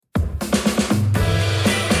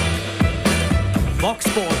Fox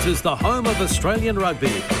Sports is the home of Australian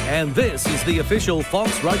rugby, and this is the official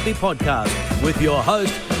Fox Rugby podcast with your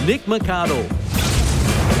host, Nick McArdle.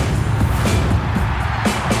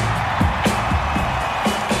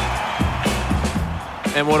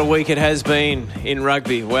 And what a week it has been in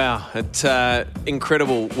rugby. Wow, it's an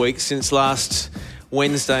incredible week since last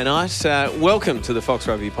Wednesday night. Welcome to the Fox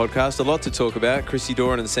Rugby podcast. A lot to talk about. Christy,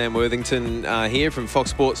 Doran and Sam Worthington are here from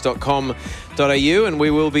foxsports.com.au, and we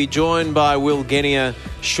will be joined by Will Genia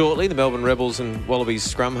shortly, the Melbourne Rebels and Wallabies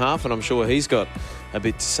scrum half, and I'm sure he's got a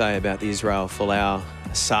bit to say about the Israel Folau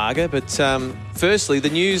saga. But firstly,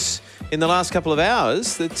 the news in the last couple of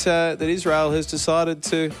hours that Israel has decided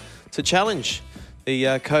to challenge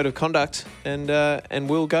the code of conduct and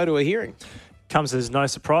will go to a hearing. Comes as no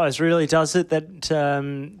surprise, really, does it,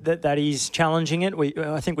 that he's challenging it?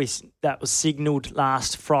 I think that was signalled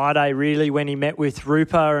last Friday, really, when he met with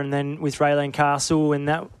Rupa and then with Raelene Castle, and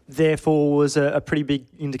that therefore was a pretty big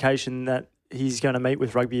indication that he's going to meet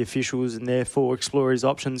with rugby officials and therefore explore his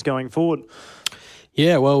options going forward.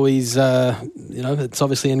 Yeah, well, he's, it's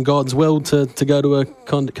obviously in God's will to go to a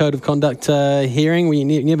code of conduct hearing. We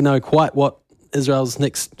never know quite what Israel's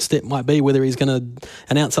next step might be, whether he's going to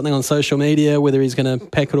announce something on social media, whether he's going to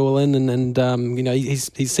pack it all in, and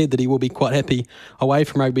he's said that he will be quite happy away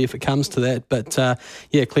from rugby if it comes to that. But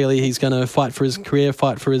clearly he's going to fight for his career,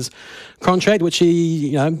 fight for his contract, which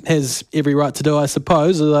he has every right to do, I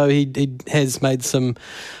suppose. Although he has made some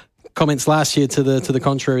comments last year to the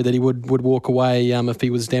contrary, that he would walk away if he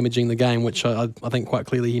was damaging the game, which I think quite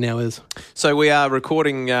clearly he now is. So we are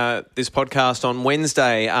recording this podcast on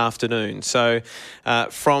Wednesday afternoon. So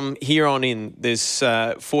from here on in, there's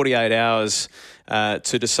 48 hours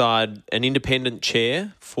to decide an independent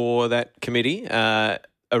chair for that committee.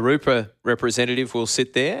 A Rupa representative will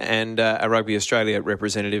sit there and a Rugby Australia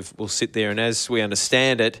representative will sit there. And as we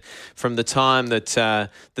understand it, from the time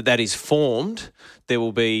that is formed, there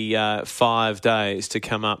will be 5 days to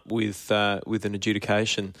come up with an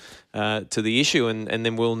adjudication to the issue, and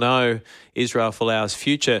then we'll know Israel Folau's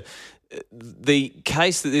future. The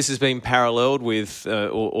case that this has been paralleled with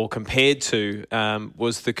or compared to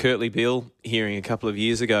was the Kirtley Beale hearing a couple of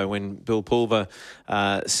years ago, when Bill Pulver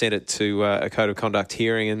sent it to a code of conduct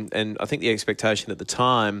hearing, and I think the expectation at the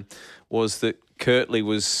time was that Kirtley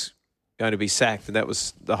was going to be sacked, and that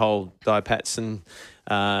was the whole Di Patson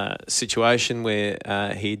situation where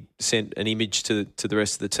he'd sent an image to the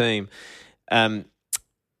rest of the team, and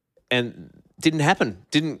didn't happen,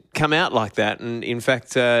 didn't come out like that. And in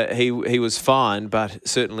fact, he was fine, but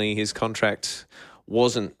certainly his contract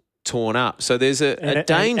wasn't torn up. So there's a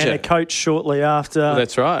danger. And a coach shortly after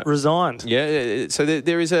that's right. resigned. Yeah, so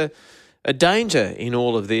there is a danger in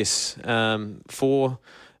all of this for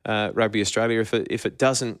Rugby Australia if it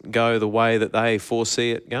doesn't go the way that they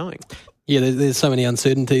foresee it going. Yeah, there's so many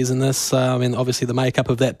uncertainties in this. Obviously the makeup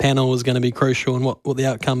of that panel is going to be crucial, and what the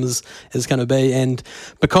outcome is going to be. And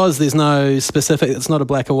because there's no specific, it's not a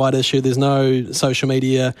black and white issue, there's no social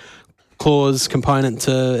media clause component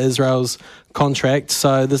to Israel's contract.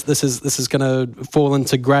 So this is going to fall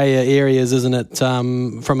into grayer areas, isn't it?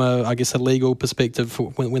 From a legal perspective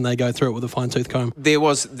when they go through it with a fine-tooth comb.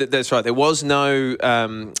 That's right. There was no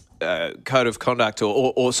code of conduct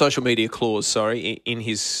or social media clause, in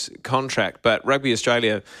his contract. But Rugby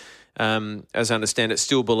Australia, as I understand it,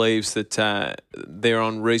 still believes that they're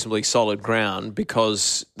on reasonably solid ground,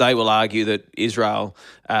 because they will argue that Israel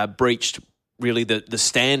breached really the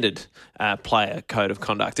standard player code of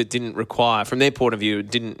conduct. It didn't require, from their point of view,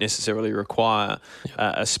 it didn't necessarily require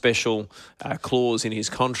a special clause in his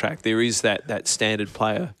contract. There is that standard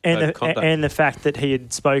player code of conduct. And the fact that he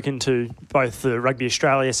had spoken to both the Rugby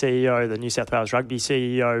Australia CEO, the New South Wales Rugby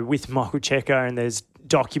CEO, with Michael Checker, and there's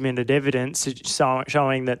documented evidence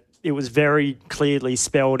showing that it was very clearly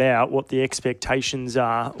spelled out what the expectations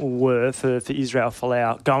were for Israel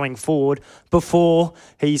Folau going forward before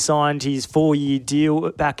he signed his 4-year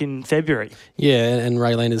deal back in February. Yeah, and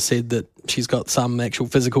Raelene has said that she's got some actual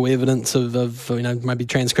physical evidence of maybe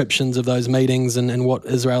transcriptions of those meetings and what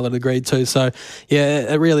Israel had agreed to. So,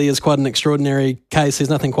 yeah, it really is quite an extraordinary case.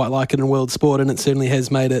 There's nothing quite like it in world sport, and it certainly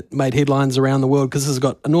has made headlines around the world, because this has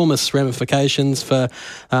got enormous ramifications for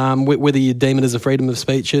whether you deem it as a freedom of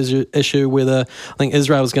speech issue, whether I think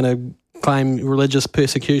Israel is going to claim religious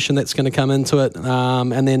persecution that's going to come into it,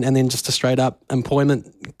 and then just a straight up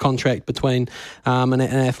employment contract between an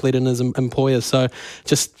athlete and his employer. So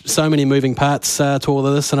just so many moving parts to all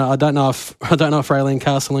of this, and I don't know if Raelene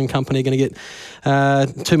Castle and company are going to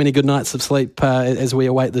get too many good nights of sleep as we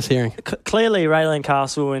await this hearing. Clearly, Raelene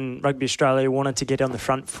Castle and Rugby Australia wanted to get on the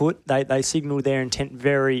front foot. They signalled their intent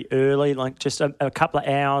very early, like just a couple of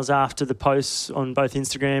hours after the posts on both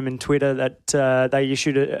Instagram and Twitter, that they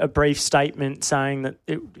issued a brief statement saying that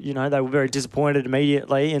they were very disappointed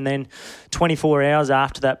immediately, and then 24 hours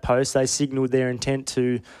after that post, they signalled their intent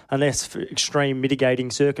to, unless for extreme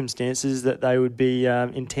mitigating circumstances, that they would be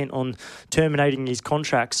intent on terminating his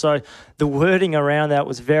contract. So the wording around that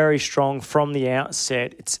was very strong from the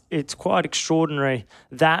outset. It's quite extraordinary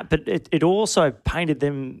that, but it also painted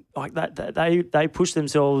them like that. They pushed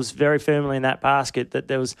themselves very firmly in that basket that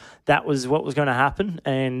that was what was going to happen,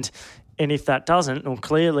 and if that doesn't, well,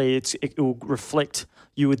 clearly it will reflect,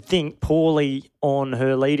 you would think, poorly on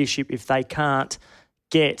her leadership if they can't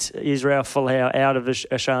get Israel Folau out of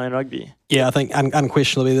Australian rugby. Yeah, I think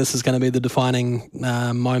unquestionably this is going to be the defining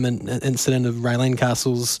incident of Raelene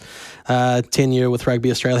Castle's tenure with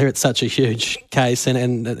Rugby Australia. It's such a huge case,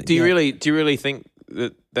 and do you really think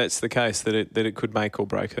that that's the case, that it could make or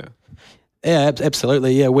break her? Yeah,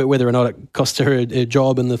 absolutely. Yeah, whether or not it costs her a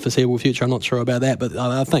job in the foreseeable future, I'm not sure about that. But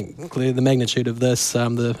I think clearly the magnitude of this,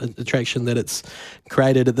 the attraction that it's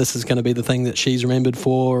created, this is going to be the thing that she's remembered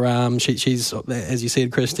for. She's, as you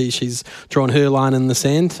said, Christy, she's drawn her line in the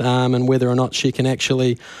sand, and whether or not she can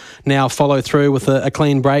actually now follow through with a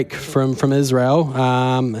clean break from Israel.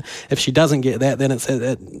 If she doesn't get that, then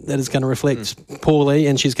that is going to reflect poorly,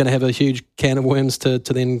 and she's going to have a huge can of worms to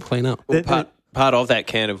then clean up. Well, part of that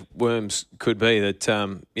can of worms could be that,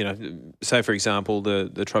 say, for example, the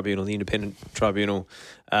independent tribunal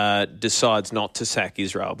decides not to sack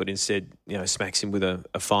Israel, but instead, smacks him with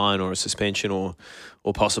a fine or a suspension or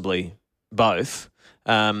possibly both.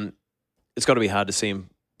 It's got to be hard to see him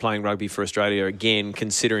playing rugby for Australia again,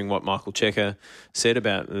 considering what Michael Checker said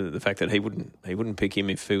about the fact that he wouldn't pick him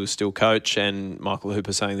if he was still coach, and Michael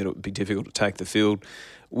Hooper saying that it would be difficult to take the field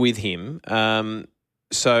with him.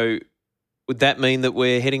 So would that mean that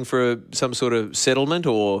we're heading for some sort of settlement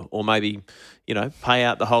or maybe, pay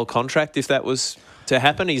out the whole contract if that was to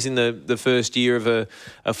happen? He's in the first year of a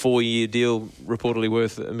 4-year deal reportedly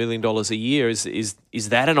worth $1 million a year. Is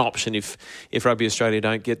that an option if Rugby Australia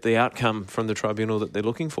don't get the outcome from the tribunal that they're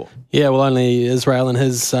looking for? Yeah, well, only Israel and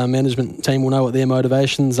his management team will know what their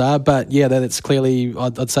motivations are. But yeah, that's clearly,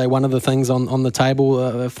 I'd say, one of the things on the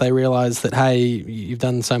table. If they realise that, hey, you've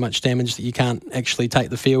done so much damage that you can't actually take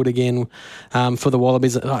the field again for the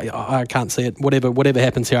Wallabies, I can't see it. Whatever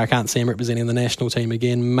happens here, I can't see him representing the national team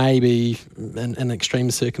again. Maybe in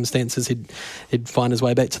extreme circumstances he'd find his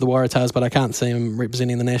way back to the Waratahs, but I can't see him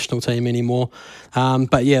representing the national team anymore.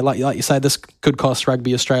 But yeah, like you say, this could cost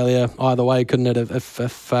Rugby Australia either way, couldn't it? If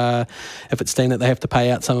it's deemed that they have to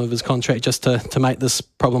pay out some of his contract just to make this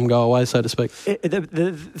problem go away, so to speak.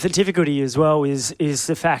 The difficulty as well is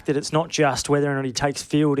the fact that it's not just whether or not he takes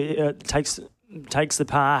field, takes the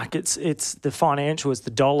park. It's the financial, it's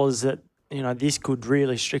the dollars that this could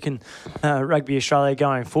really stricken Rugby Australia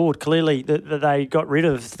going forward. Clearly, they got rid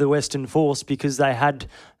of the Western Force because they had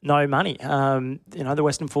no money. The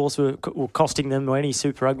Western Force were costing them, or any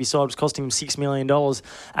Super Rugby side was costing them $6 million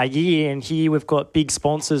a year. And here we've got big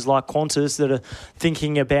sponsors like Qantas that are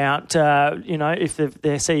thinking about, if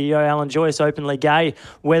their CEO, Alan Joyce, openly gay,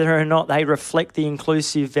 whether or not they reflect the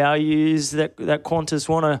inclusive values that Qantas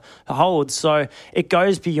want to hold. So it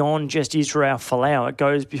goes beyond just Israel Folau.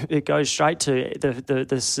 It goes straight to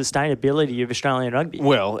the sustainability of Australian rugby.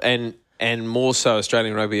 Well, and more so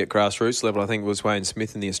Australian rugby at grassroots level. I think it was Wayne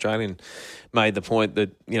Smith in The Australian made the point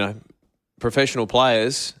that, professional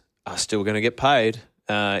players are still going to get paid.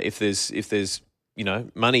 If there's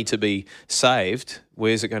money to be saved,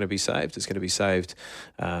 where's it going to be saved? It's going to be saved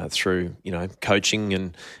through,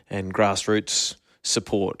 coaching and grassroots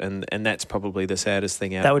support. And that's probably the saddest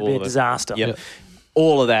thing out of all of it. That would be a disaster. Yep.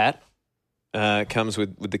 All of that comes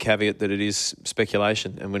with the caveat that it is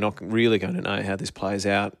speculation, and we're not really going to know how this plays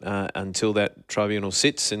out until that tribunal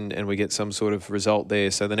sits and we get some sort of result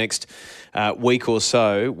there. So the next week or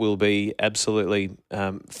so will be absolutely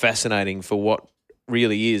fascinating for what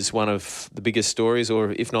really is one of the biggest stories,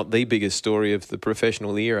 or if not the biggest story of the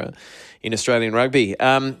professional era in Australian rugby.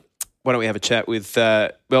 Why don't we have a chat with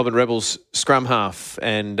Melbourne Rebels scrum half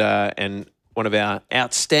and one of our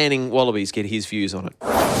outstanding Wallabies, get his views on it.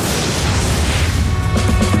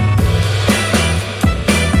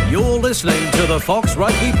 You're listening to the Fox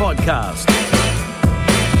Rugby Podcast.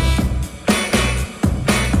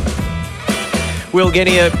 Will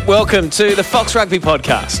Genia, welcome to the Fox Rugby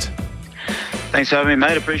Podcast. Thanks for having me,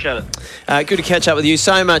 mate. Appreciate it. Good to catch up with you.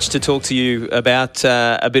 So much to talk to you about,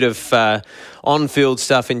 a bit of on-field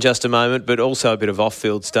stuff in just a moment, but also a bit of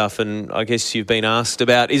off-field stuff. And I guess you've been asked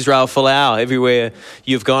about Israel Folau everywhere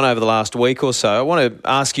you've gone over the last week or so. I want to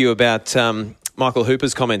ask you about Michael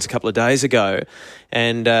Hooper's comments a couple of days ago,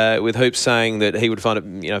 and with Hoop saying that he would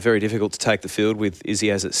find it very difficult to take the field with Izzy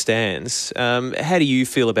as it stands. How do you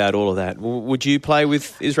feel about all of that? Would you play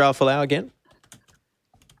with Israel Folau again?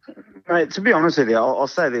 Mate, to be honest with you, I'll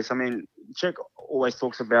say this. I mean, Czech always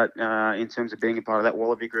talks about, in terms of being a part of that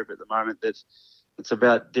Wallaby group at the moment, that it's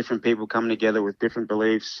about different people coming together with different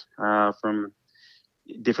beliefs from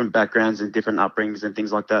different backgrounds and different upbringings and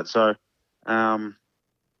things like that. So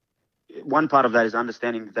one part of that is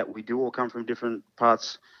understanding that we do all come from different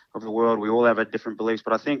parts of the world. We all have different beliefs.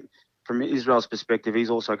 But I think from Israel's perspective, he's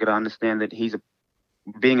also got to understand that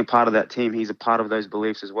being a part of that team, he's a part of those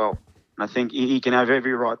beliefs as well. And I think he can have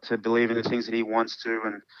every right to believe in the things that he wants to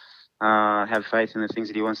and have faith in the things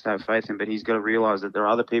that he wants to have faith in. But he's got to realise that there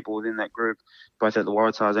are other people within that group, both at the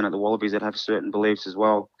Waratahs and at the Wallabies, that have certain beliefs as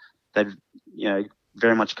well that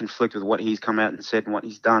very much conflict with what he's come out and said and what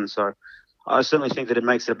he's done. So I certainly think that it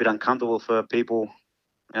makes it a bit uncomfortable for people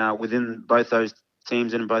within both those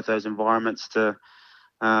teams and in both those environments to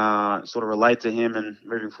sort of relate to him and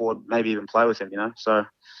moving forward, maybe even play with him, So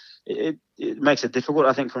it makes it difficult.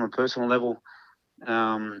 I think from a personal level,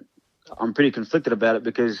 I'm pretty conflicted about it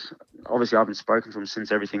because obviously I haven't spoken to him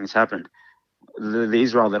since everything has happened. The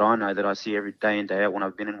Israel that I know, that I see every day in, day out when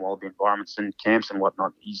I've been in Wallaby environments and camps and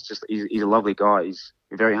whatnot, he's a lovely guy. He's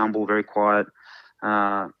very humble, very quiet.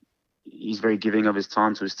 He's very giving of his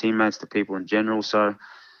time to his teammates, to people in general. So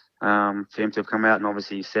for him to have come out and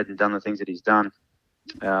obviously said and done the things that he's done,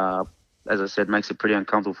 as I said, makes it pretty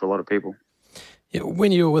uncomfortable for a lot of people. Yeah,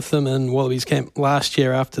 when you were with them in Wallabies camp last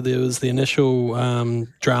year, after there was the initial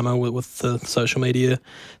drama with the social media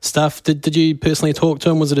stuff, did you personally talk to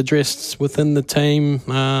him? Was it addressed within the team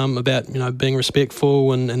about being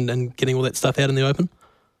respectful and getting all that stuff out in the open?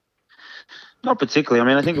 Not particularly. I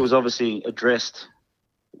mean, I think it was obviously addressed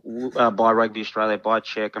by Rugby Australia, by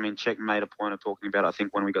Czech. I mean, Czech made a point of talking about it, I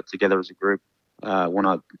think, when we got together as a group,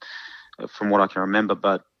 from what I can remember,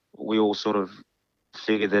 but we all sort of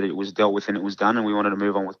figured that it was dealt with and it was done, and we wanted to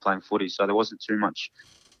move on with playing footy. So there wasn't too much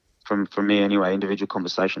from me anyway, individual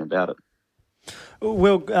conversation about it.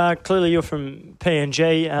 Well, clearly you're from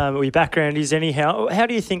PNG, or your background is anyhow. How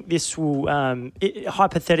do you think this will,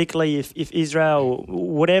 hypothetically, if Israel,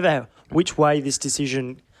 which way this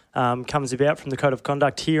decision comes about from the Code of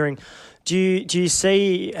Conduct hearing, do you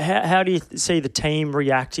see, how do you see the team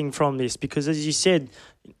reacting from this? Because as you said,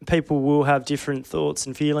 people will have different thoughts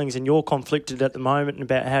and feelings, and you're conflicted at the moment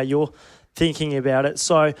about how you're thinking about it.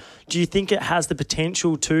 So do you think it has the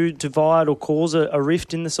potential to divide or cause a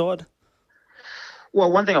rift in the side?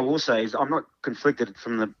 Well, one thing I will say is I'm not conflicted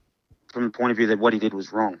from the point of view that what he did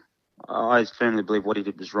was wrong. I firmly believe what he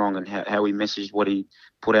did was wrong, and how he messaged what he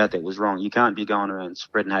put out there was wrong. You can't be going around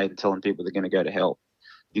spreading hate and telling people they're going to go to hell.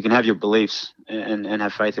 You can have your beliefs and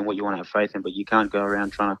have faith in what you want to have faith in, but you can't go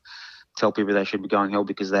around trying to tell people they should be going hell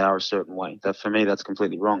because they are a certain way. That, for me, that's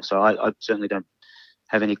completely wrong. So I certainly don't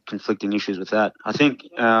have any conflicting issues with that. I think,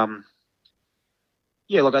 I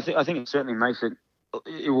think it certainly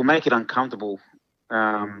will make it uncomfortable,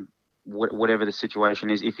 whatever the situation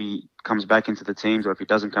is, if he comes back into the teams or if he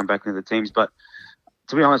doesn't come back into the teams. But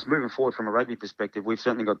to be honest, moving forward from a rugby perspective, we've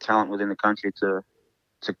certainly got talent within the country to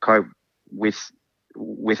cope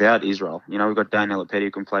without Israel. We've got Daniel Lepeti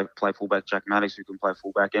who can play fullback, Jack Maddox who can play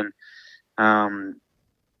fullback, and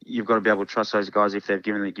you've got to be able to trust those guys if they've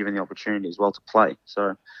given the opportunity as well to play.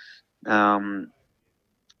 So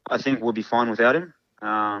I think we'll be fine without him.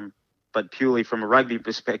 But purely from a rugby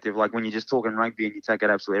perspective, like when you're just talking rugby and you take out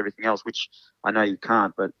absolutely everything else, which I know you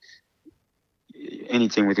can't, but any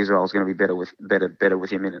team with Israel is going to be better with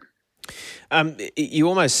him in it. You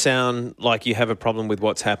almost sound like you have a problem with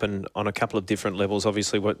what's happened on a couple of different levels.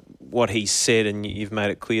 Obviously, what he said, and you've made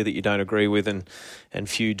it clear that you don't agree with, and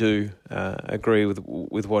few do agree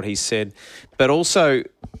with what he said. But also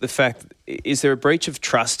the fact, is there a breach of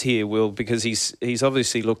trust here, Will? Because he's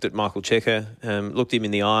obviously looked at Michael Cheika, looked him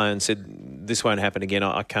in the eye and said, this won't happen again.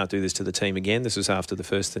 I can't do this to the team again. This was after the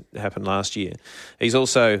first that happened last year. He's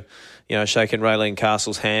also, shaken Raelene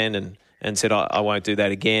Castle's hand and said, I won't do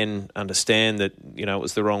that again, understand that, it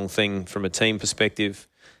was the wrong thing from a team perspective,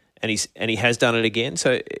 and he has done it again.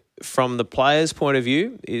 So from the players' point of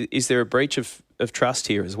view, is there a breach of trust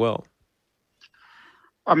here as well?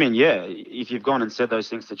 I mean, yeah, if you've gone and said those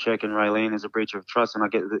things to Czech and Raelene, there's a breach of trust, and I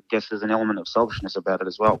guess there's an element of selfishness about it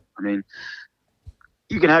as well. I mean,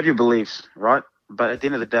 you can have your beliefs, right? But at the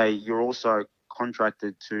end of the day, you're also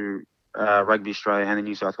contracted to Rugby Australia and the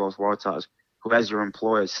New South Wales Waratahs, who, as your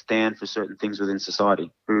employers, stand for certain things within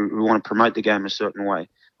society, who want to promote the game a certain way.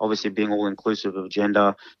 Obviously, being all inclusive of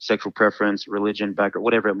gender, sexual preference, religion, background,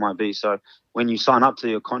 whatever it might be. So when you sign up to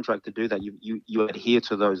your contract to do that, you adhere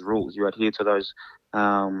to those rules. You adhere to those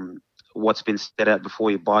what's been set out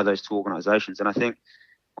before you by those two organisations. And I think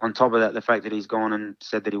on top of that, the fact that he's gone and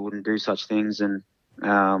said that he wouldn't do such things and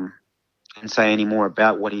say any more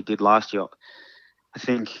about what he did last year, I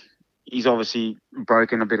think he's obviously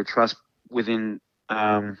broken a bit of trust within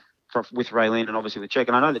with Raelene and obviously the Czech.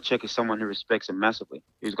 And I know that Czech is someone who respects him massively.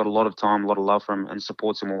 He's got a lot of time, a lot of love for him, and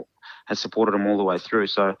supports him has supported him all the way through.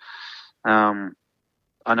 So I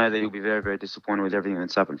know that he'll be very, very disappointed with everything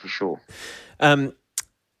that's happened for sure.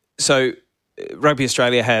 So Rugby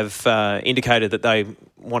Australia have indicated that they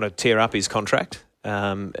want to tear up his contract.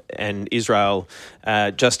 And Israel,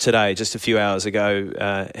 just today, just a few hours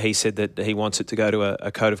ago, he said that he wants it to go to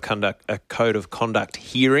a code of conduct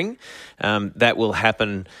hearing. That will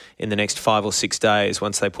happen in the next 5 or 6 days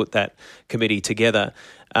once they put that committee together.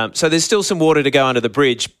 So there's still some water to go under the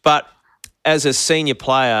bridge. But as a senior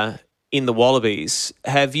player in the Wallabies,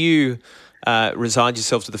 have you resigned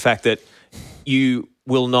yourself to the fact that you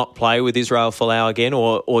will not play with Israel Folau again,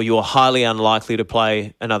 or you're highly unlikely to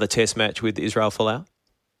play another test match with Israel Folau?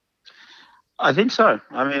 I think so.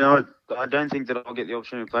 I mean, I don't think that I'll get the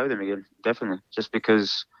opportunity to play with him again, definitely, just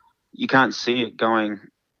because you can't see it going.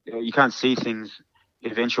 You can't see things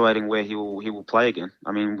eventuating where he will play again.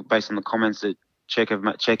 I mean, based on the comments that Czech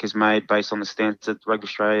has made, based on the stance that Rugby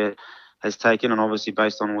Australia has taken, and obviously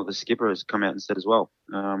based on what the skipper has come out and said as well.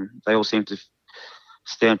 They all seem to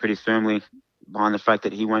stand pretty firmly behind the fact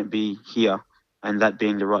that he won't be here, and that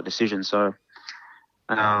being the right decision. So,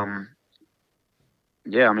 I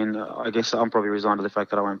mean, I guess I'm probably resigned to the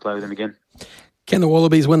fact that I won't play with him again. Can the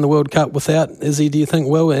Wallabies win the World Cup without Izzy, do you think,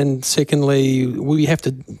 Will? And secondly, will you have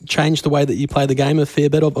to change the way that you play the game a fair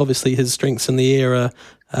bit? Obviously, his strengths in the air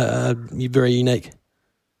are very unique.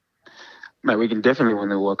 Mate, we can definitely win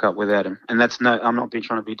the World Cup without him. And I'm not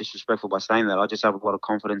trying to be disrespectful by saying that. I just have a lot of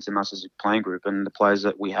confidence in us as a playing group and the players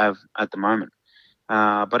that we have at the moment.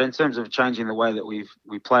 But in terms of changing the way that we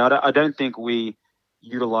play, I don't think we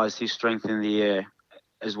utilised his strength in the air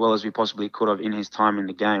as well as we possibly could have in his time in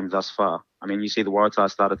the game thus far. I mean, you see the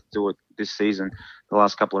Waratahs started to do it this season, the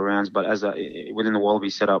last couple of rounds, but within the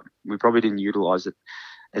Wallabies setup, we probably didn't utilise it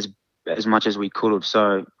as much as we could have.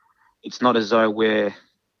 So it's not as though we're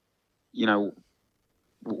going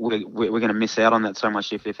to miss out on that so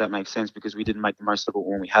much, if that makes sense, because we didn't make the most of it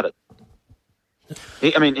when we had it.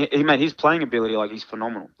 His playing ability, he's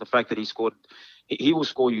phenomenal. The fact that he will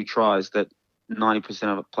score you tries that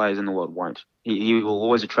 90% of players in the world won't. He will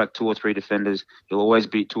always attract 2 or 3 defenders. He'll always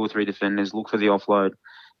beat 2 or 3 defenders, look for the offload.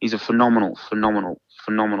 He's a phenomenal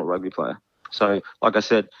rugby player. So, like I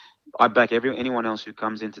said, I back anyone else who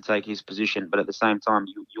comes in to take his position, but at the same time,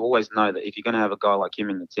 you always know that if you're going to have a guy like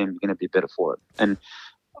him in the team, you're going to be better for it. And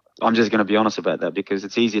I'm just going to be honest about that, because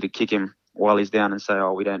it's easy to kick him while he's down and say,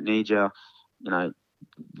 "Oh, we don't need you.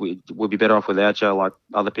 We'll be better off without you," like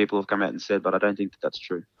other people have come out and said, but I don't think that's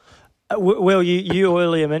true. Well, you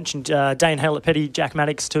earlier mentioned Dane Hallett-Petty, Jack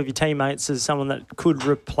Maddox, 2 of your teammates, as someone that could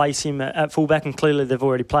replace him at fullback, and clearly they've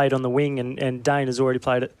already played on the wing, and Dane has already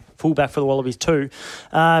played at fullback for the Wallabies too.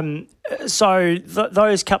 So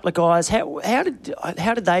those couple of guys, how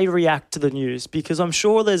did they react to the news? Because I'm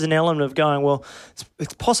sure there's an element of going, well,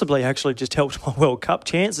 it's possibly actually just helped my World Cup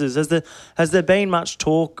chances. Has there been much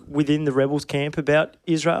talk within the Rebels camp about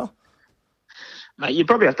Israel? Mate, you'd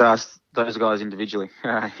probably have to ask those guys individually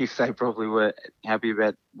if they probably were happy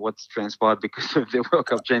about what's transpired because of their World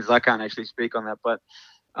Cup chances. I can't actually speak on that, but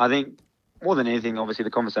I think more than anything, obviously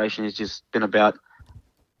the conversation has just been about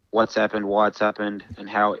what's happened, why it's happened, and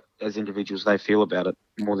how as individuals they feel about it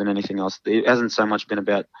more than anything else. It hasn't so much been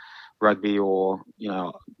about rugby or,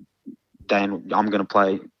 Dane, I'm going to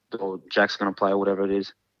play, or Jack's going to play, or whatever it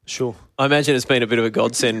is. Sure. I imagine it's been a bit of a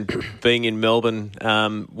godsend being in Melbourne,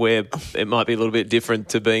 where it might be a little bit different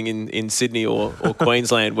to being in Sydney or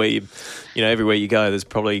Queensland, where everywhere you go, there's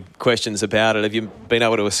probably questions about it. Have you been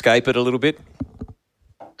able to escape it a little bit?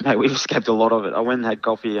 Mate, we've escaped a lot of it. I went and had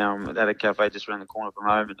coffee at a cafe just around the corner from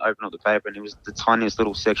home and opened up the paper, and it was the tiniest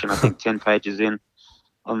little section, I think 10 pages in,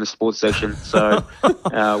 on the sports section. So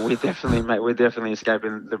we're definitely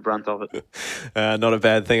escaping the brunt of it. Not a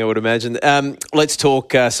bad thing, I would imagine. Let's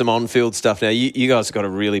talk some on-field stuff now. You guys have got a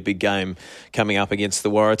really big game coming up against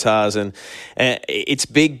the Waratahs, and it's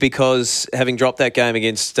big because having dropped that game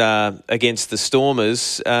against the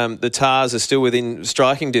Stormers, the Tahs are still within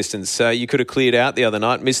striking distance. You could have cleared out the other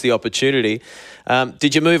night, missed the opportunity.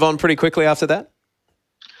 Did you move on pretty quickly after that?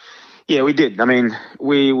 Yeah, we did. I mean,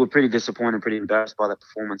 we were pretty disappointed, pretty embarrassed by that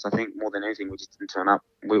performance. I think more than anything, we just didn't turn up.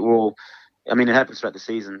 It happens throughout the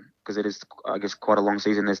season because it is, I guess, quite a long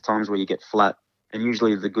season. There's times where you get flat, and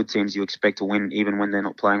usually the good teams you expect to win even when they're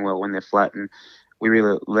not playing well, when they're flat, and we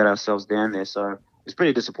really let ourselves down there. So it's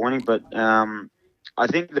pretty disappointing, but I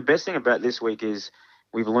think the best thing about this week is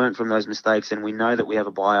we've learned from those mistakes, and we know that we have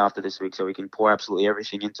a bye after this week, so we can pour absolutely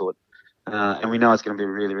everything into it. And we know it's going to be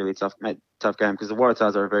a really, really tough game because the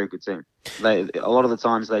Waratahs are a very good team. A lot of the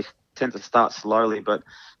times they tend to start slowly, but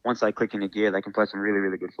once they click into gear, they can play some really,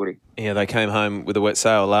 really good footy. Yeah, they came home with a wet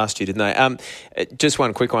sail last year, didn't they? Just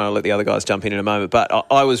one quick one. I'll let the other guys jump in a moment. But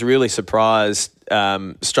I was really surprised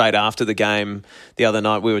straight after the game the other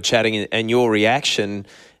night. We were chatting and your reaction.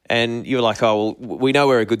 And you were like, oh, well, we know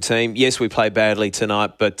we're a good team. Yes, we played badly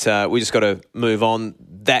tonight, but we just got to move on.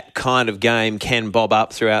 That kind of game can bob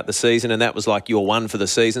up throughout the season, and that was like your one for the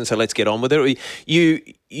season, so let's get on with it.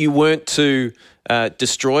 You weren't too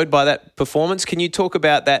destroyed by that performance. Can you talk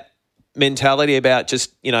about that mentality about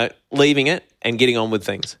just, leaving it and getting on with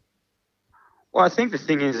things? Well, I think the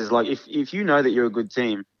thing is like if you know that you're a good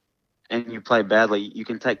team and you play badly, you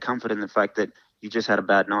can take comfort in the fact that you just had a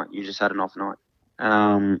bad night. You just had an off night.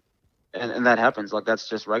 And that happens. Like, that's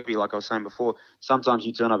just rugby. Like I was saying before, sometimes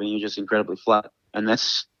you turn up and you're just incredibly flat, and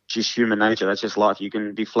that's just human nature. That's just life. You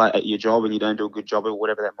can be flat at your job and you don't do a good job or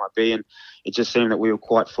whatever that might be. And it just seemed that we were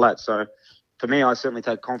quite flat. So for me, I certainly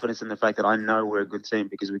take confidence in the fact that I know we're a good team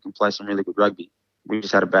because we can play some really good rugby. We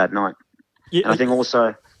just had a bad night. Yeah. And I think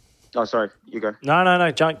also, oh, sorry, you go.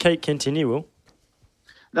 No. Continue, Will.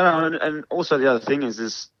 No, and also the other thing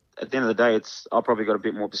is at the end of the day, I've probably got a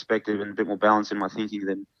bit more perspective and a bit more balance in my thinking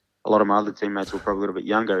than a lot of my other teammates who are probably a little bit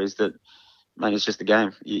younger, is that, mate, it's just a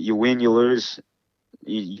game. You win, you lose,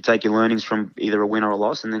 you take your learnings from either a win or a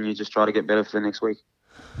loss, and then you just try to get better for the next week.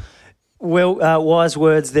 Well, wise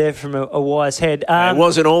words there from a wise head. It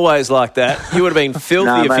wasn't always like that. You would have been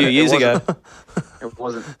filthy a few years ago. It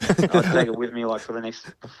wasn't. I'd take it with me like for the next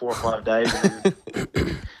 4 or 5 days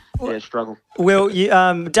and struggle. Well,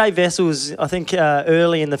 Dave Vessels, I think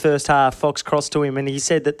early in the first half, Fox crossed to him and he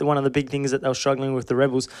said that one of the big things that they were struggling with the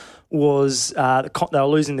Rebels was they were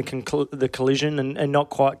losing the collision and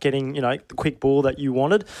not quite getting the quick ball that you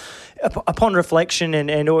wanted. Upon reflection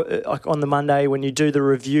and like on the Monday when you do the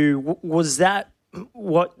review, was that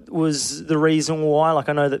what was the reason why? Like,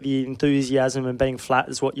 I know that the enthusiasm and being flat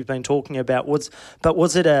is what you've been talking about. But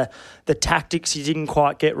was it the tactics you didn't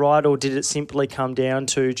quite get right, or did it simply come down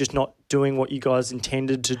to just not doing what you guys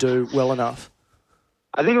intended to do well enough?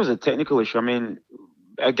 I think it was a technical issue. I mean,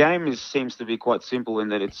 a game seems to be quite simple in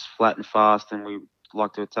that it's flat and fast, and we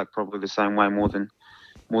like to attack probably the same way more than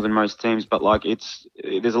most teams. But like,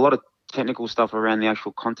 there's a lot of technical stuff around the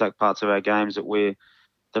actual contact parts of our games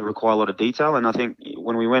that require a lot of detail. And I think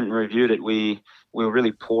when we went and reviewed it, we were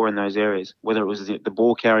really poor in those areas, whether it was the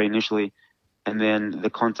ball carry initially and then the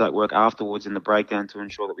contact work afterwards in the breakdown to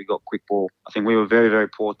ensure that we got quick ball. I think we were very, very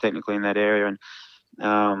poor technically in that area.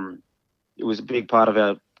 And it was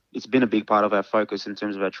it's been a big part of our focus in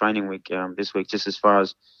terms of our training week this week, just as far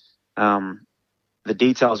as the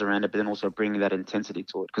details around it, but then also bringing that intensity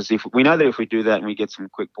to it. Because we know that if we do that and we get some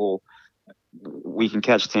quick ball, we can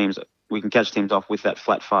catch teams off with that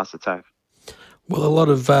flat, fast attack. Well, a lot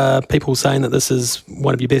of people saying that this is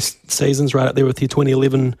one of your best seasons, right up there with your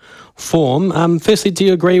 2011 form. Firstly, do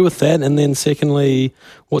you agree with that? And then secondly,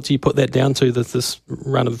 what do you put that down to, this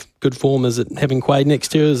run of good form? Is it having Quade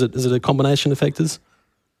next year? Is it a combination of factors?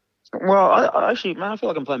 Well, I actually, man, I feel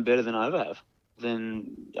like I'm playing better than I ever have.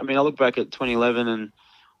 I look back at 2011 and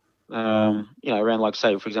around, like,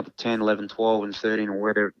 say, for example, 10, 11, 12 and 13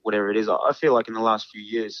 or whatever it is, I feel like in the last few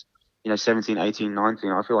years, 17, 18, 19,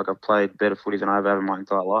 I feel like I've played better footy than I've ever in my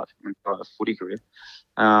entire life, my entire footy career.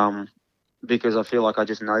 Because I feel like I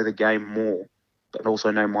just know the game more, but also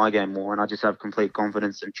know my game more, and I just have complete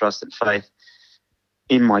confidence and trust and faith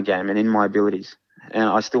in my game and in my abilities. And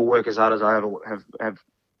I still work as hard as I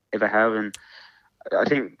ever have, and I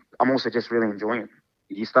think I'm also just really enjoying it.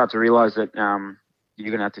 You start to realise that you're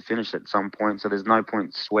going to have to finish at some point, so there's no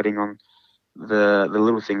point sweating on the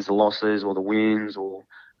little things, the losses or the wins, or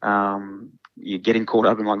you're getting caught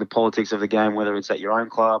up in like the politics of the game, whether it's at your own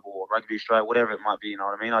club or Rugby Australia, whatever it might be. You know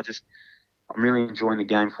what I mean? I'm really enjoying the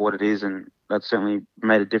game for what it is, and that's certainly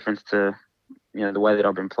made a difference to the way that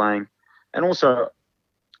I've been playing. And also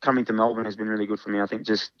coming to Melbourne has been really good for me. I think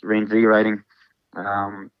just reinvigorating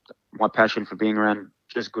my passion for being around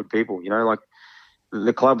just good people. Like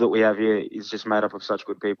the club that we have here is just made up of such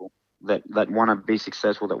good people that want to be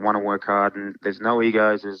successful, that want to work hard, and there's no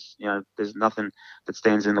egos. There's nothing that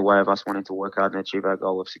stands in the way of us wanting to work hard and achieve our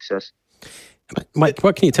goal of success. Mate,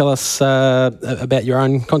 what can you tell us about your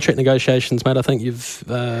own contract negotiations, mate? I think you've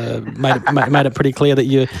made it pretty clear that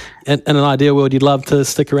you, in an ideal world, you'd love to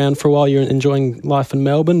stick around for a while. You're enjoying life in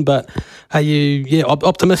Melbourne, but are you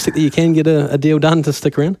optimistic that you can get a deal done to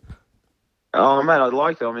stick around? Oh, mate, I'd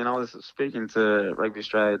like to. I mean, I was speaking to Rugby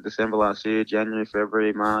Australia December last year, January,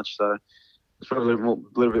 February, March, so it's probably a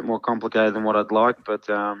little bit more complicated than what I'd like, but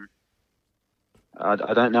I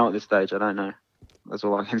don't know at this stage. I don't know. That's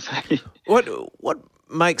all I can say. What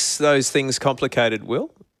makes those things complicated,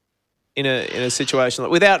 Will? In a situation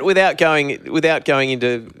like without going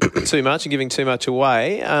into too much and giving too much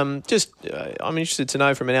away, I'm interested to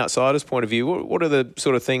know from an outsider's point of view, what are the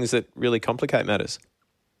sort of things that really complicate matters?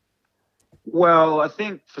 Well, I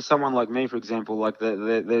think for someone like me, for example, like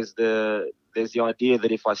there's the idea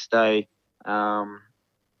that if I stay,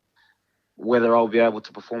 whether I'll be able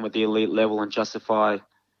to perform at the elite level and justify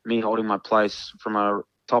me holding my place from a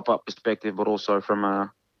top-up perspective, but also from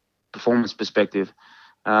a performance perspective,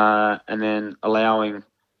 and then allowing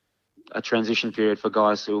a transition period for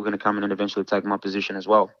guys who are going to come in and eventually take my position as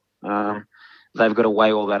well. They've got to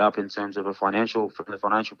weigh all that up in terms of from the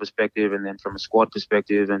financial perspective, and then from a squad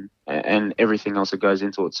perspective, and everything else that goes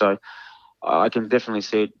into it. So I can definitely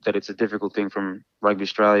see that it's a difficult thing from Rugby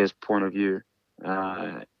Australia's point of view.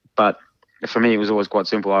 But for me, it was always quite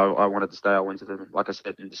simple. I wanted to stay. I went to them, like I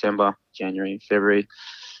said, in December, January, February,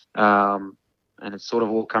 and it's sort of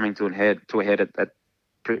all coming to a head at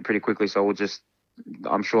pretty quickly. So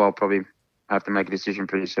I'm sure I'll probably have to make a decision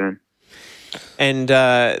pretty soon. And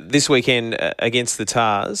this weekend against the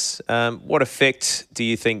Tahs, what effect do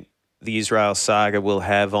you think the Israel saga will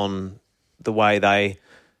have on the way they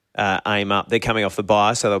aim up? They're coming off the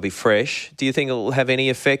bye, so they'll be fresh. Do you think it will have any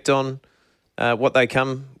effect on what they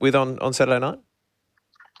come with on Saturday night?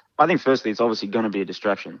 I think firstly, it's obviously going to be a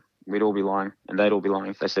distraction. We'd all be lying, and they'd all be lying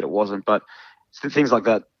if they said it wasn't. But things like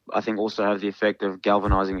that, I think, also have the effect of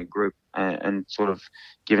galvanising a group and sort of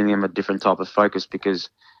giving them a different type of focus, because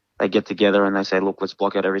they get together and they say, look, let's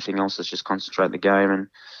block out everything else. Let's just concentrate on the game.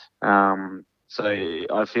 And so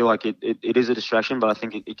I feel like it is a distraction, but I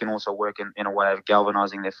think it can also work in a way of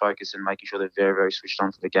galvanising their focus and making sure they're very, very switched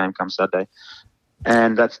on for the game come Saturday.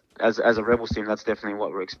 And that's, as a Rebels team, that's definitely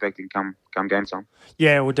what we're expecting come game time.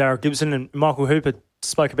 Yeah, well, Darryl Gibson and Michael Hooper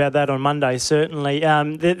spoke about that on Monday, certainly.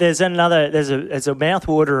 There's a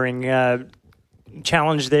mouth-watering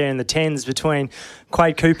challenge there in the tens between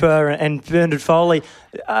Quade Cooper and Bernard Foley.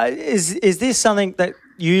 Is this something that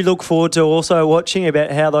you look forward to also watching,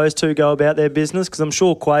 about how those two go about their business? Because I'm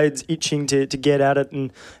sure Quade's itching to get at it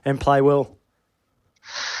and play well.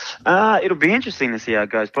 It'll be interesting to see how it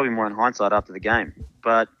goes, probably more in hindsight after the game.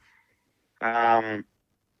 But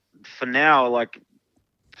for now,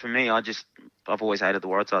 for me, I've always hated the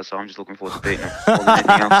Waratahs, so I'm just looking forward to beating them more than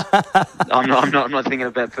anything else. I'm not thinking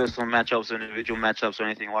about personal matchups or individual matchups or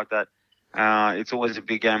anything like that. It's always a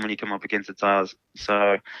big game when you come up against the Tahs.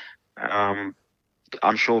 So I'm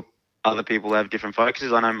sure other people have different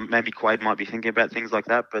focuses. I know maybe Quade might be thinking about things like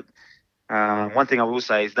that, but one thing I will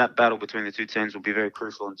say is that battle between the two teams will be very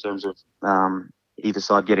crucial in terms of either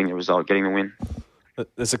side getting the result, getting the win.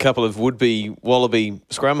 There's a couple of would-be Wallaby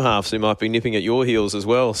scrum halves who might be nipping at your heels as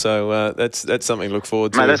well, so that's something to look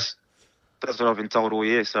forward to. Mate, that's what I've been told all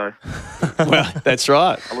year. So, well, that's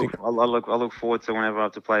right. I look forward to whenever I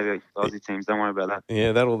have to play the Aussie teams. Don't worry about that.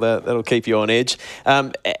 Yeah, that'll keep you on edge.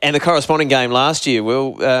 And the corresponding game last year,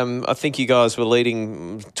 Will, I think you guys were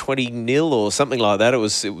leading 20-0 or something like that. It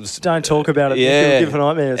was. Don't talk about it. Yeah, give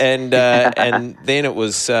nightmares. And then it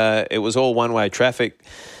was all one-way traffic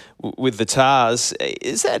with the Tahs.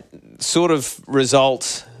 Is that sort of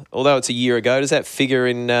result, although it's a year ago, does that figure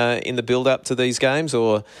in the build-up to these games,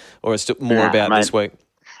 or it's more about mate, this week?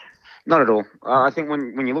 Not at all. I think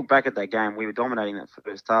when you look back at that game, we were dominating that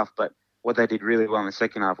first half, but what they did really well in the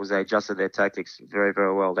second half was they adjusted their tactics very,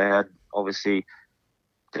 very well. They had, obviously,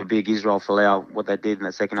 the big Israel Folau. What they did in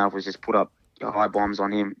the second half was just put up high bombs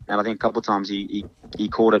on him, and I think a couple of times he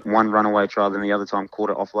caught it one runaway try, then the other time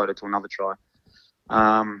caught it offloaded to another try.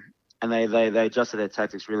 And they adjusted their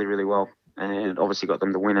tactics really, really well, and it obviously got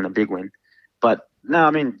them the win and a big win. But no, I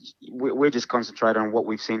mean, we're just concentrating on what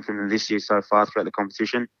we've seen from them this year so far throughout the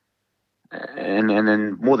competition. and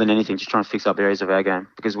then more than anything, just trying to fix up areas of our game,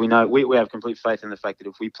 because we know we have complete faith in the fact that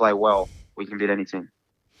if we play well, we can beat any team.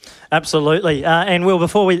 Absolutely. And Will,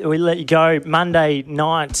 before we let you go, Monday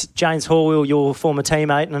night, James Horwill, your former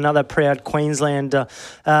teammate and another proud Queenslander,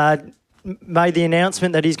 made the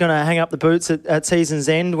announcement that he's going to hang up the boots at season's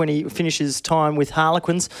end when he finishes time with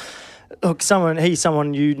Harlequins. Look, he's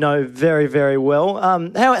someone you know very, very well.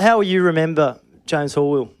 How will you remember James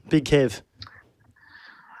Horwill, Big Kev?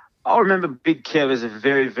 I remember Big Kev as a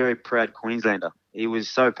very, very proud Queenslander. He was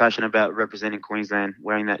so passionate about representing Queensland,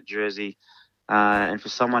 wearing that jersey. And for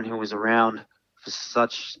someone who was around for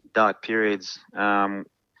such dark periods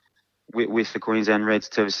with the Queensland Reds,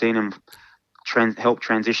 to have seen him help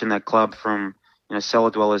transition that club from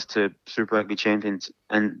cellar dwellers to Super Rugby champions,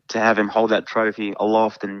 and to have him hold that trophy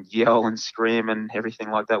aloft and yell and scream and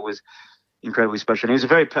everything like that was incredibly special. And he was a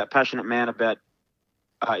very passionate man about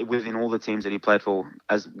within all the teams that he played for,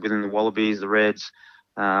 as within the Wallabies, the Reds,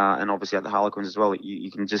 and obviously at the Harlequins as well.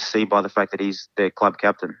 You can just see by the fact that he's their club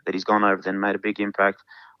captain, that he's gone over there and made a big impact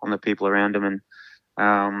on the people around him.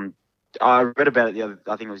 And I read about it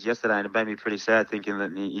I think it was yesterday, and it made me pretty sad thinking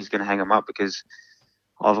that he's going to hang him up, because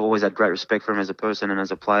I've always had great respect for him as a person and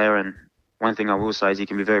as a player. And one thing I will say is he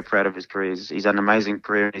can be very proud of his career. He's had an amazing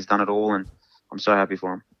career and he's done it all, and I'm so happy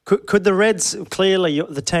for him. Could the Reds, clearly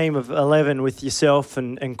the team of 11 with yourself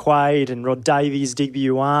and Quaid and Rod Davies, Digby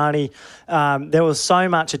Ioane, there was so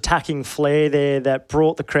much attacking flair there that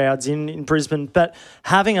brought the crowds in Brisbane. But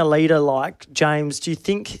having a leader like James, do you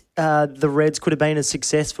think the Reds could have been as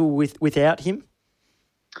successful without him?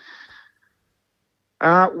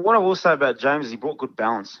 What I will say about James is he brought good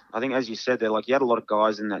balance. I think, as you said there, he had a lot of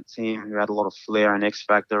guys in that team who had a lot of flair and X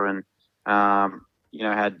factor, and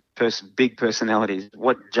had big personalities.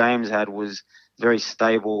 What James had was very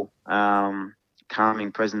stable,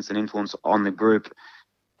 calming presence and influence on the group.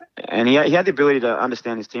 And he had the ability to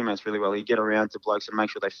understand his teammates really well. He'd get around to blokes and make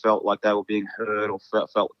sure they felt like they were being heard, or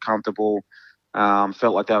felt comfortable,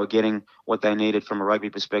 felt like they were getting what they needed from a rugby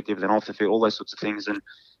perspective, and off the field, all those sorts of things. And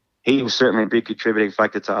he was certainly a big contributing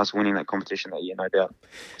factor to us winning that competition that year, no doubt,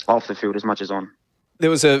 off the field as much as on. There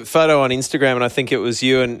was a photo on Instagram, and I think it was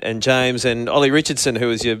you and James and Ollie Richardson, who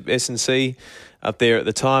was your S&C up there at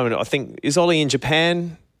the time. And I think, is Ollie in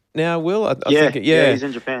Japan now, Will? I think he's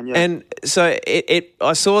in Japan, yeah. And so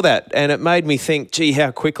I saw that, and it made me think, gee, how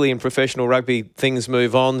quickly in professional rugby things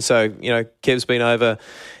move on. So, Kev's been over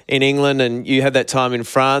in England, and you had that time in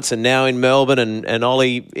France, and now in Melbourne, and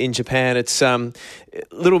Ollie in Japan. It's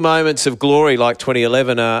little moments of glory like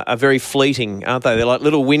 2011 are very fleeting, aren't they? They're like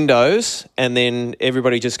little windows, and then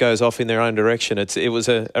everybody just goes off in their own direction. It was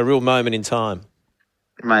a real moment in time.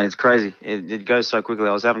 Mate, it's crazy. It goes so quickly.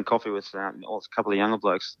 I was having coffee with a couple of younger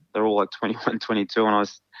blokes. They're all 21, 22,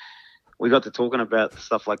 and we got to talking about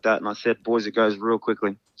stuff like that, and I said, boys, it goes real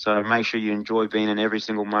quickly. So make sure you enjoy being in every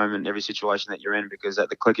single moment, every situation that you're in, because at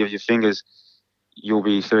the click of your fingers, you'll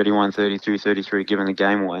be 31, 32, 33 giving the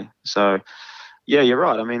game away. So, yeah, you're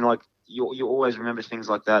right. I mean, you always remember things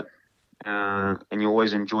like that, and you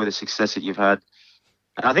always enjoy the success that you've had.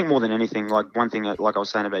 And I think more than anything, one thing, like I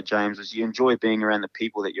was saying about James, was you enjoy being around the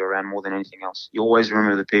people that you're around more than anything else. You always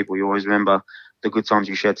remember the people. You always remember the good times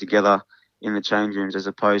you shared together in the change rooms, as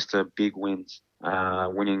opposed to big wins,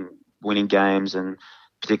 winning games and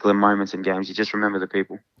particular moments in games. You just remember the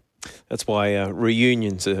people. That's why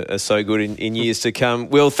reunions are so good in years to come.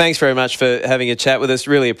 Will, thanks very much for having a chat with us.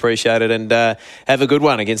 Really appreciate it, and have a good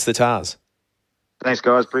one against the Tahs. Thanks,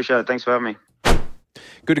 guys. Appreciate it. Thanks for having me.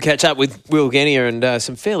 Good to catch up with Will Genia, and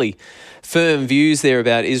some fairly firm views there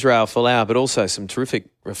about Israel Folau, but also some terrific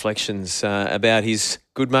reflections about his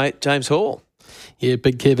good mate, James Hall. Yeah,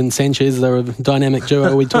 Big Kevin Sanchez, they're a dynamic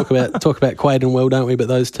duo. We talk about Quaid and Will, don't we? But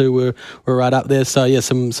those two were right up there. So, yeah,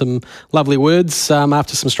 some lovely words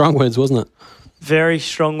after some strong words, wasn't it? Very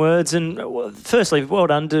strong words. And firstly, well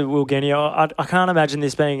done to Will Genia. I can't imagine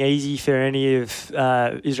this being easy for any of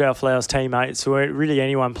Israel Folau's teammates, or really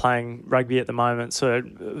anyone playing rugby at the moment. So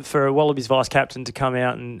for a Wallabies vice-captain to come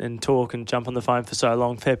out and talk and jump on the phone for so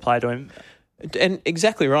long, fair play to him. And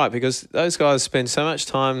exactly right, because those guys spend so much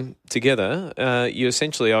time together. You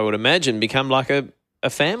essentially, I would imagine, become like a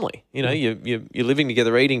family. You're living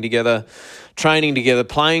together, eating together, training together,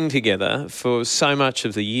 playing together for so much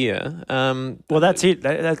of the year. Well, that's it.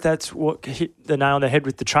 That's what hit the nail on the head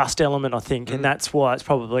with the trust element, I think, and that's why it's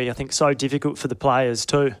probably, I think, so difficult for the players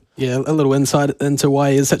too. Yeah, a little insight into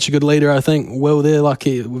why he is such a good leader, I think. Well, they're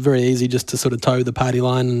very easy just to sort of toe the party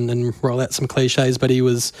line and roll out some cliches, but he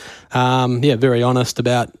was, very honest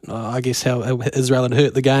about, I guess, how Israel had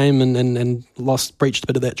hurt the game and breached a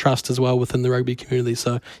bit of that trust as well within the rugby community.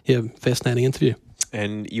 So, yeah, fascinating interview.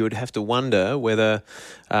 And you would have to wonder whether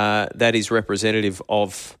that is representative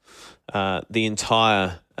of the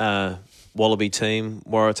entire Wallaby team,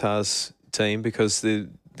 Waratahs team, because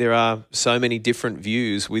there are so many different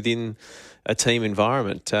views within a team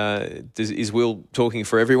environment. Is Will talking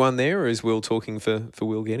for everyone there, or is Will talking for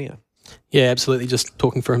Will Genia? Yeah, absolutely. Just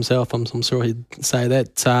talking for himself. I'm sure he'd say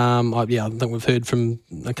that. I think we've heard from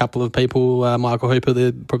a couple of people. Michael Hooper,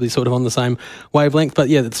 they're probably sort of on the same wavelength. But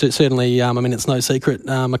yeah, it's certainly. It's no secret.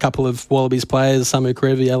 A couple of Wallabies players, Samu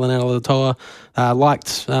Karevi, Alan Alatoa,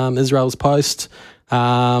 liked Israel's post.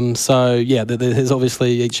 There's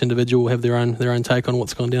obviously each individual will have their own take on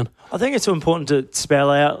what's gone down. I think it's important to spell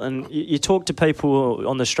out, and you talk to people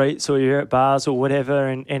on the streets or you're at bars or whatever,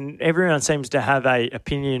 and everyone seems to have a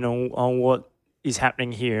opinion on what is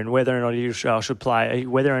happening here and whether or not Israel should play,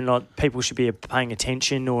 whether or not people should be paying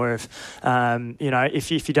attention, or if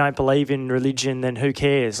if you don't believe in religion, then who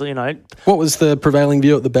cares? What was the prevailing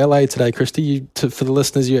view at the ballet today, Christy? For the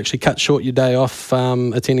listeners, you actually cut short your day off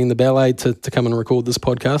attending the ballet to come and record this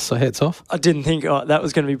podcast, so hats off. I didn't think that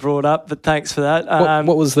was going to be brought up, but thanks for that.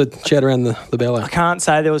 What was the chat around the ballet? I can't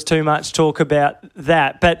say there was too much talk about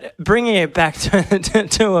that, but bringing it back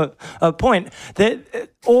to a point that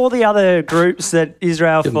all the other groups that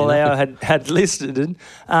Israel Folau had listed,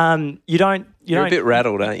 you're a bit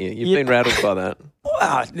rattled, aren't you? You've been rattled by that.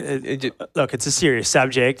 Look, it's a serious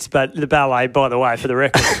subject, but the ballet, by the way, for the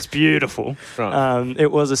record, it's beautiful. Right.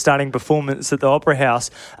 It was a stunning performance at the Opera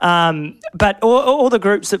House. But all the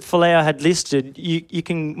groups that Folau had listed, you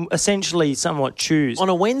can essentially somewhat choose. On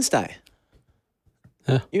a Wednesday?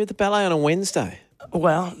 Yeah. You're at the ballet on a Wednesday?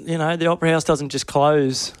 Well, the Opera House doesn't just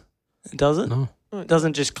close, does it? No. It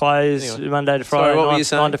doesn't just close Monday to Friday, Sorry, what were you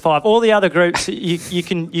saying? 9 to 5. All the other groups you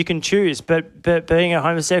can choose, but being a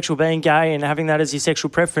homosexual, being gay, and having that as your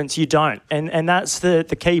sexual preference, you don't. And that's the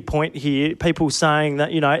key point here. People saying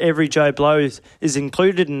that every Joe Blow is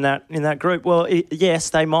included in that group. Well, yes,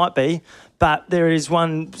 they might be, but there is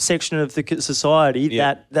one section of the society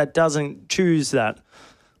that doesn't choose that.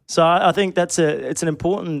 So I think it's an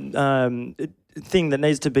important thing that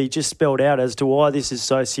needs to be just spelled out as to why this is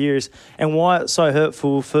so serious and why it's so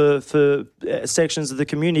hurtful for sections of the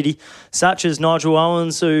community, such as Nigel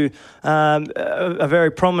Owens, who a very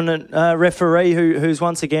prominent referee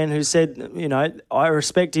who said, I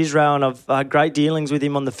respect Israel and I've had great dealings with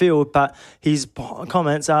him on the field, but his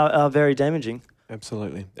comments are very damaging.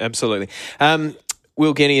 Absolutely.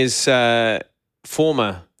 Will Genia's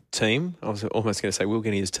former team, I was almost going to say Will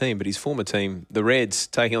Genia's team, but his former team, the Reds,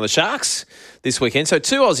 taking on the Sharks this weekend. So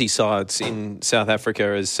 2 Aussie sides in South Africa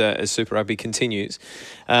as Super Rugby continues.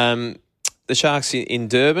 The Sharks in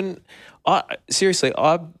Durban. I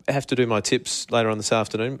have to do my tips later on this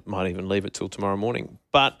afternoon. Might even leave it till tomorrow morning.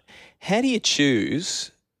 But how do you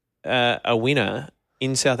choose a winner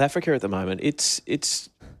in South Africa at the moment? It's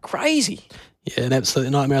crazy. Yeah, an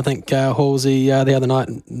absolute nightmare. I think Halsey the other night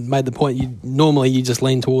made the point. Normally you just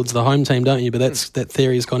lean towards the home team, don't you? But that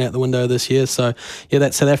theory has gone out the window this year. So yeah,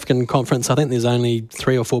 that South African conference, I think there's only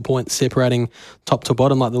 3 or 4 points separating top to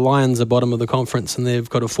bottom. Like the Lions are bottom of the conference, and they've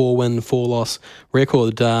got a 4-win, 4-loss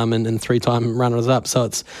record and 3-time runners-up. So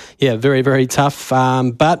it's very, very tough.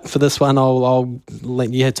 But for this one,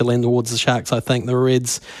 you have to lean towards the Sharks. I think the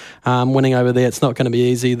Reds winning over there, it's not going to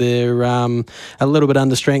be easy. They're a little bit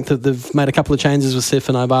under strength. They've made a couple of changes with Sef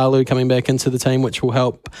and Ivalu coming back into the team, which will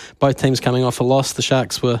help. Both teams coming off a loss. The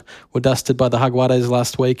Sharks were dusted by the Jaguares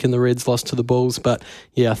last week, and the Reds lost to the Bulls. But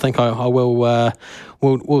yeah, I think I will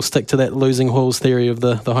we'll stick to that losing halls theory of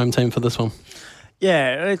the home team for this one.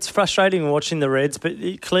 Yeah, it's frustrating watching the Reds, but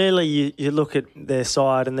clearly you look at their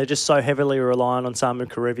side and they're just so heavily reliant on Samu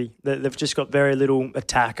Karevi. They've just got very little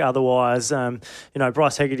attack otherwise.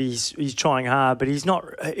 Bryce Hegarty's he's trying hard, but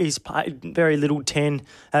he's played very little 10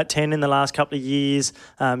 in the last couple of years.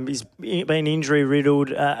 He's been injury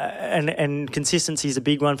riddled and consistency is a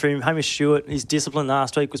big one for him. Hamish Stewart, his discipline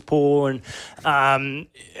last week was poor, and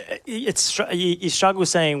you struggle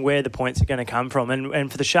seeing where the points are going to come from.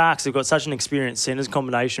 And for the Sharks, they've got such an experienced centres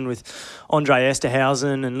combination with Andre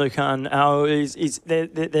Esterhausen and Lucan.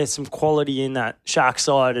 There's some quality in that Shark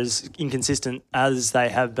side, as inconsistent as they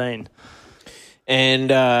have been. And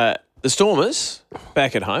the Stormers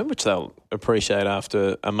back at home, which they'll appreciate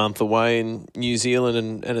after a month away in New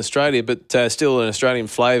Zealand and Australia, but still an Australian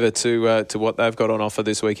flavour to what they've got on offer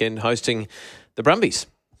this weekend, hosting the Brumbies.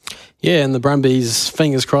 Yeah, and the Brumbies,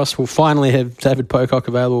 fingers crossed, will finally have David Pocock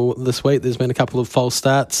available this week. There's been a couple of false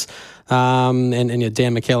starts And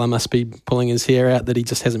Dan McKellar must be pulling his hair out that he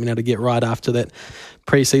just hasn't been able to get right after that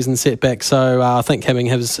pre-season setback. So I think having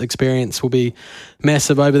his experience will be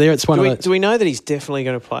massive over there. It's do we know that he's definitely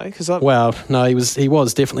going to play? Well, no, he was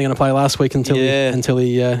definitely going to play last week until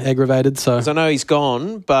he aggravated. So I know he's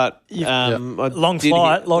gone, but long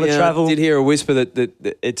flight, a lot of travel. I did hear a whisper that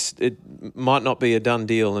it might not be a done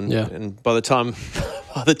deal, and by the time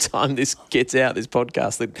this gets out, this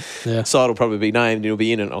podcast, the side will probably be named and he'll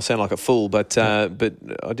be in it. I'll sound like a fool, but I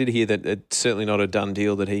did hear that it's certainly not a done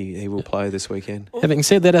deal that he will play this weekend. Having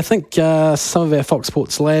said that, I think some of our Fox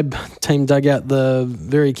Sports Lab team dug out the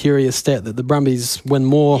very curious stat that the Brumbies win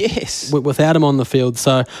more without him on the field.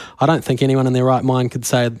 So I don't think anyone in their right mind could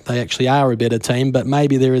say they actually are a better team, but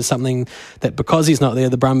maybe there is something that because he's not there,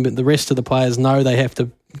 the rest of the players know they have to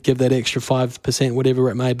give that extra 5%, whatever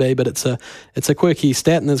it may be. But it's a quirky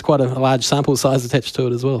stat, and there's quite a large sample size attached to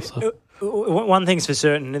it as well. So. One thing's for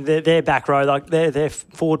certain, their back row, like their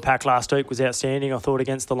forward pack last week was outstanding, I thought,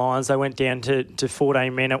 against the Lions. They went down to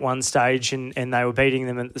 14 men at one stage and they were beating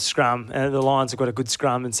them at the scrum. And the Lions have got a good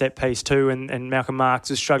scrum and set piece too, and Malcolm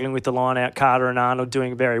Marks was struggling with the line out. Carter and Arnold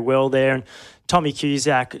doing very well there. And Tommy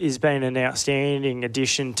Cusack has been an outstanding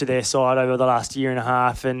addition to their side over the last year and a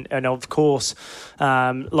half. And of course,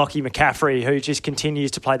 Lockie McCaffrey, who just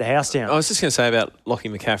continues to play the house down. I was just going to say about Lockie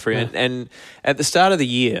McCaffrey. And at the start of the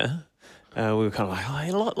year, we were kind of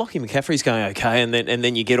like, Lockie McCaffrey's going okay, and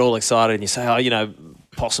then you get all excited and you say,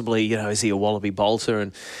 possibly, is he a Wallaby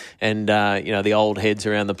bolter? And the old heads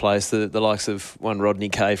around the place, the likes of one Rodney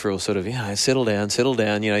Kafer will sort of, settle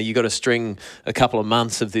down. You got to string a couple of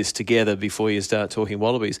months of this together before you start talking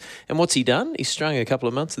Wallabies. And what's he done? He's strung a couple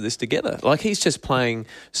of months of this together. Like, he's just playing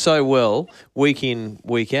so well week in,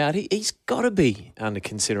 week out. He's got to be under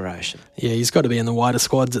consideration. Yeah, he's got to be in the wider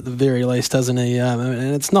squads at the very least, doesn't he?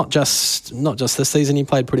 And it's not just this season. He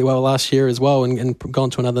played pretty well last year as well and gone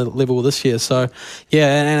to another level this year. So,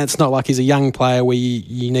 yeah, and it's not like he's a young player where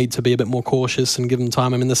you need to be a bit more cautious and give him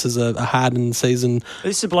time. I mean, this is a hardened season.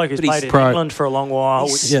 This is a bloke who's played in England for a long while.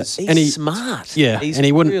 He's smart. Yeah, he's and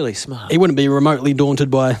he wouldn't really smart. He wouldn't be remotely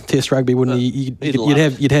daunted by Test rugby, wouldn't he?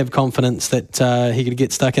 You'd have confidence that he could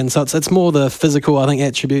get stuck in. So it's more the physical, I think,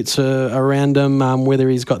 attributes around him. Whether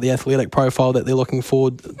he's got the athletic profile that they're looking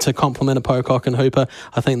forward to complement a Pocock and Hooper.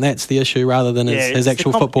 I think that's the issue rather than his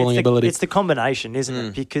actual footballing ability. It's the combination, isn't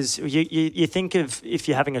it? Because you think of if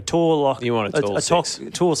you're having a tall like you want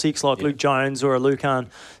a tall six like Luke Jones or a Lucan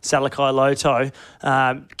Salakai Loto,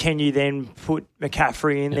 can you then put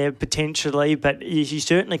McCaffrey in there potentially? But you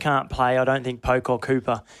certainly can't play, I don't think, Pocock,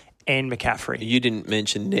 Hooper and McCaffrey. You didn't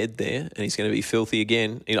mention Ned there, and he's going to be filthy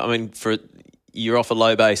again. You're off a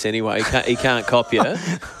low base anyway. He can't copy you.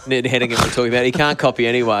 Ned Hennigan we're talking about. He can't copy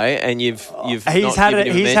anyway, and he's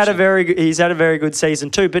had a very good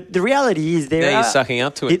season too. But the reality is you're sucking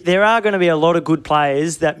up to it. There are going to be a lot of good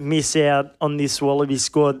players that miss out on this Wallaby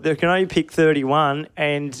squad. They can only pick 31,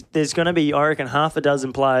 and there's going to be, I reckon, half a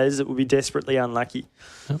dozen players that will be desperately unlucky.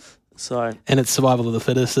 Yep. And it's survival of the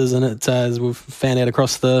fittest, isn't it? As we've found out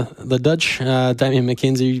across the ditch, Damian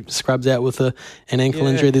McKenzie scrubs out with an ankle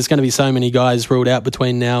injury. There's going to be so many guys ruled out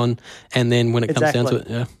between now and then when it comes down to it.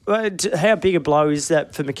 Yeah. But how big a blow is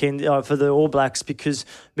that for McKenzie, for the All Blacks? Because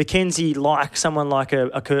McKenzie, like someone like a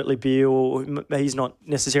Kurtley Beale, he's not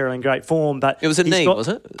necessarily in great form, but it was a knee, was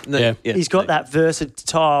it? Yeah. He's got that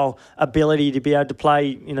versatile ability to be able to play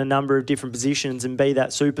in a number of different positions and be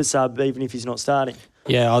that super sub, even if he's not starting.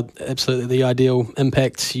 Yeah, absolutely. The ideal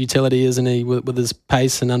impact utility, isn't he, with his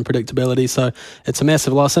pace and unpredictability. So it's a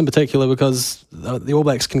massive loss in particular because the All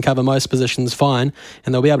Blacks can cover most positions fine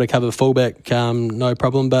and they'll be able to cover fullback no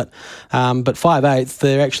problem. But 5'8",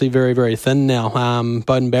 they're actually very, very thin now.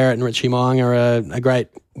 Beauden Barrett and Richie Mo'unga are a great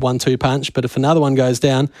 1-2 punch, but if another one goes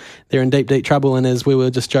down, they're in deep trouble. And as we were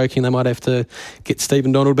just joking, they might have to get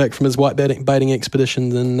Stephen Donald back from his white baiting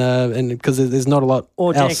expeditions, and because there's not a lot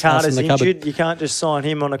or else Jack Carter's in the cupboard. Injured, you can't just sign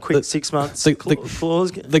him on a quick 6 months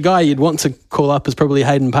clause. The guy you'd want to call up is probably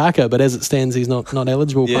Hayden Parker, but as it stands, he's not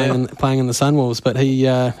eligible playing in the Sunwolves. But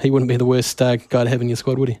he wouldn't be the worst guy to have in your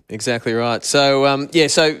squad, would he? Exactly right. So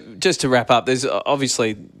so just to wrap up, there's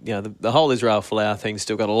obviously the whole Israel Folau thing's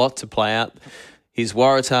still got a lot to play out. His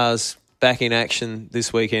Waratahs back in action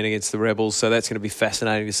this weekend against the Rebels, so that's going to be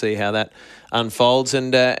fascinating to see how that unfolds.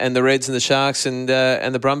 And the Reds and the Sharks and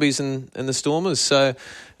the Brumbies and the Stormers. So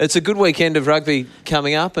it's a good weekend of rugby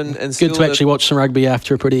coming up, and good to actually watch some rugby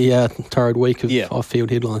after a pretty torrid week of off-field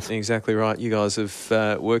headlines. Exactly right. You guys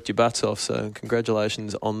have worked your butts off, so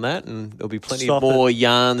congratulations on that, and there'll be plenty more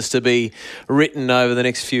yarns to be written over the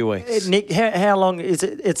next few weeks. Nick, how long is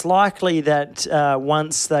it? It's likely that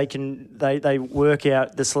once they work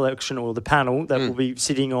out the selection or the panel that will be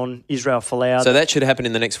sitting on Israel Folau. So that should happen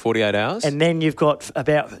in the next 48 hours. And then you've got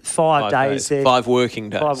about 5 days there. 5 working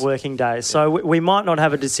days. 5 working days. So we might not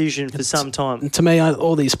have a decision for some time. To me,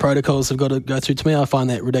 all these protocols have got to go through. To me, I find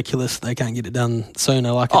that ridiculous. They can't get it done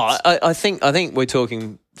sooner. I think we're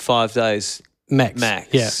talking 5 days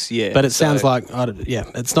max. Yeah. But it sounds like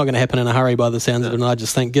it's not going to happen in a hurry by the sounds of it. And I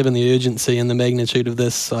just think, given the urgency and the magnitude of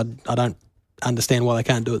this, I don't understand why they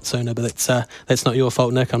can't do it sooner. But that's not your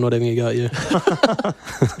fault, Nick. I'm not having a go at you.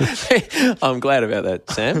 I'm glad about that,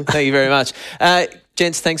 Sam. Thank you very much.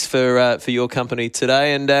 Gents, thanks for your company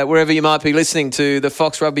today, and wherever you might be listening to the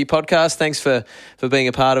Fox Rugby podcast, thanks for being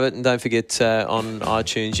a part of it, and don't forget on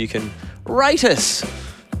iTunes you can rate us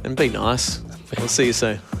and be nice. We'll see you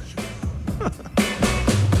soon.